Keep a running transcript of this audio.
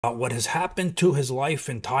About what has happened to his life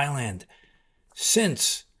in Thailand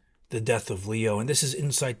since the death of Leo. And this is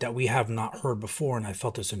insight that we have not heard before, and I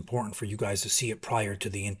felt it's important for you guys to see it prior to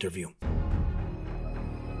the interview.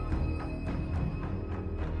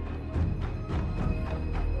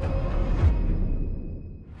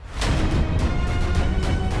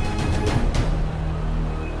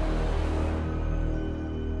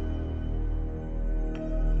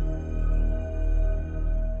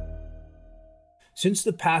 Since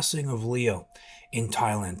the passing of Leo in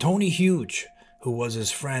Thailand, Tony Huge, who was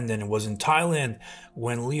his friend and was in Thailand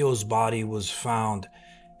when Leo's body was found,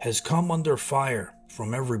 has come under fire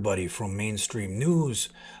from everybody, from mainstream news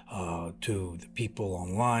to the people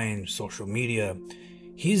online, social media.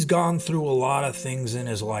 He's gone through a lot of things in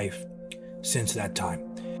his life since that time.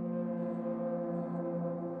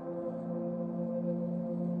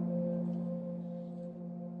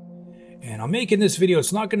 And I'm making this video,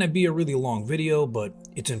 it's not going to be a really long video, but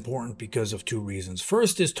it's important because of two reasons.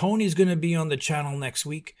 First is Tony's going to be on the channel next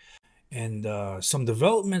week, and some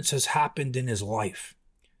developments has happened in his life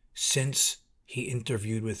since he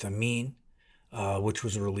interviewed with Amin, which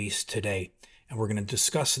was released today. And we're going to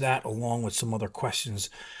discuss that along with some other questions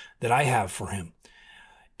that I have for him.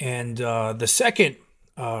 And the second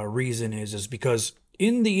reason is because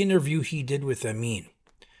in the interview he did with Amin,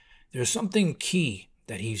 there's something key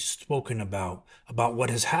that he's spoken about what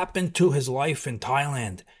has happened to his life in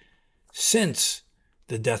Thailand since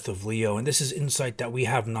the death of Leo. And this is insight that we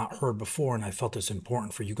have not heard before, and I felt it's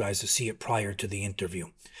important for you guys to see it prior to the interview.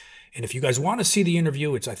 And if you guys want to see the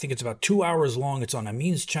interview, I think it's about 2 hours long. It's on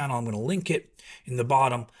Amin's channel. I'm going to link it in the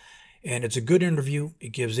bottom. And it's a good interview. It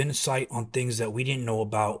gives insight on things that we didn't know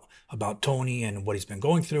about Tony and what he's been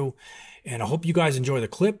going through. And I hope you guys enjoy the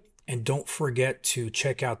clip. And don't forget to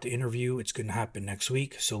check out the interview. It's going to happen next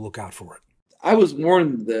week, so look out for it. I was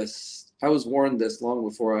warned this long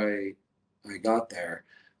before I got there.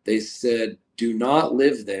 They said, do not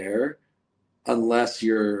live there unless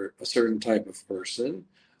you're a certain type of person,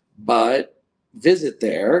 but visit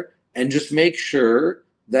there and just make sure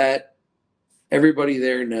that everybody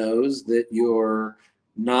there knows that you're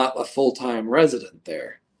not a full-time resident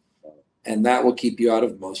there. And that will keep you out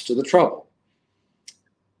of most of the trouble.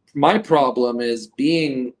 My problem is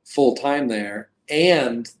being full-time there,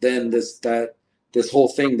 and then this whole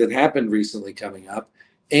thing that happened recently coming up,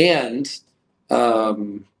 and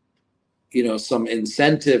you know, some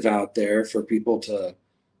incentive out there for people to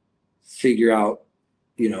figure out,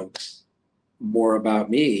 you know, more about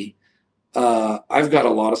me. I've got a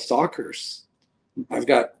lot of stalkers. I've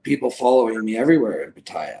got people following me everywhere in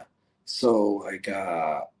Pattaya. So like,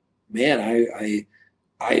 man,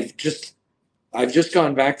 I've just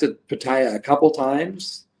gone back to Pattaya a couple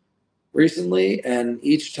times recently, and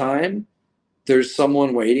each time there's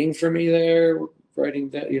someone waiting for me there, writing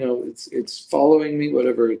that, you know, it's following me,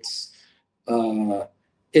 whatever. It's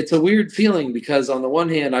a weird feeling because on the one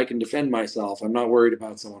hand, I can defend myself. I'm not worried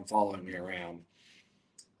about someone following me around.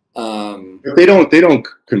 They don't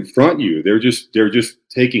confront you. They're just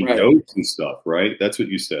taking Right. notes and stuff, right? That's what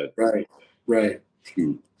you said. Right.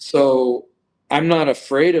 So I'm not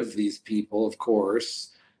afraid of these people, of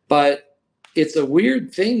course, but it's a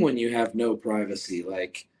weird thing when you have no privacy.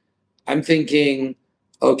 Like, I'm thinking,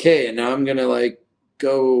 okay, and now I'm gonna like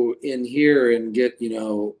go in here and get, you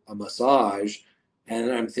know, a massage, and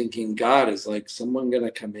I'm thinking, God, is like someone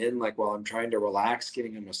gonna come in like while I'm trying to relax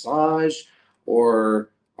getting a massage,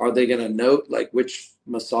 or are they gonna note like which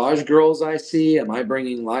massage girls I see? Am I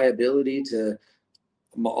bringing liability to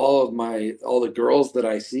all the girls that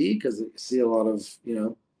I see, because I see a lot of, you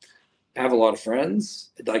know, have a lot of friends.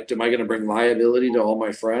 Like, am I going to bring liability to all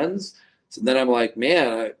my friends? So then I'm like,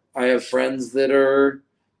 man, I have friends that are,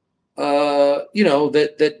 you know,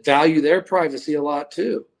 that value their privacy a lot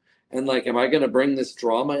too. And like, am I going to bring this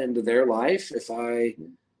drama into their life if I?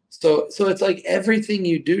 So it's like everything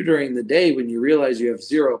you do during the day when you realize you have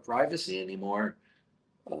zero privacy anymore.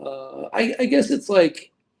 I guess it's like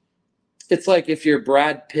if you're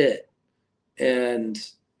Brad Pitt, and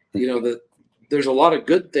you know there's a lot of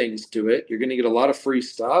good things to it. You're going to get a lot of free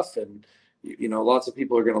stuff, and you know, lots of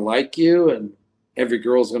people are going to like you, and every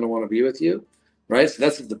girl's going to want to be with you, right? So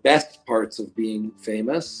that's the best parts of being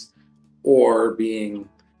famous, or being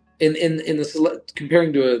in the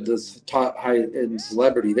comparing to this top high-end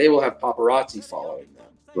celebrity. They will have paparazzi following them,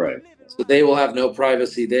 Right. so they will have no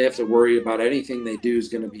privacy. They have to worry about anything they do is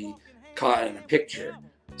going to be caught in a picture.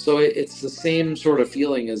 So it's the same sort of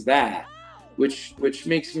feeling as that, which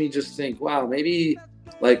makes me just think, wow, maybe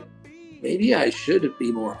I should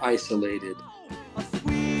be more isolated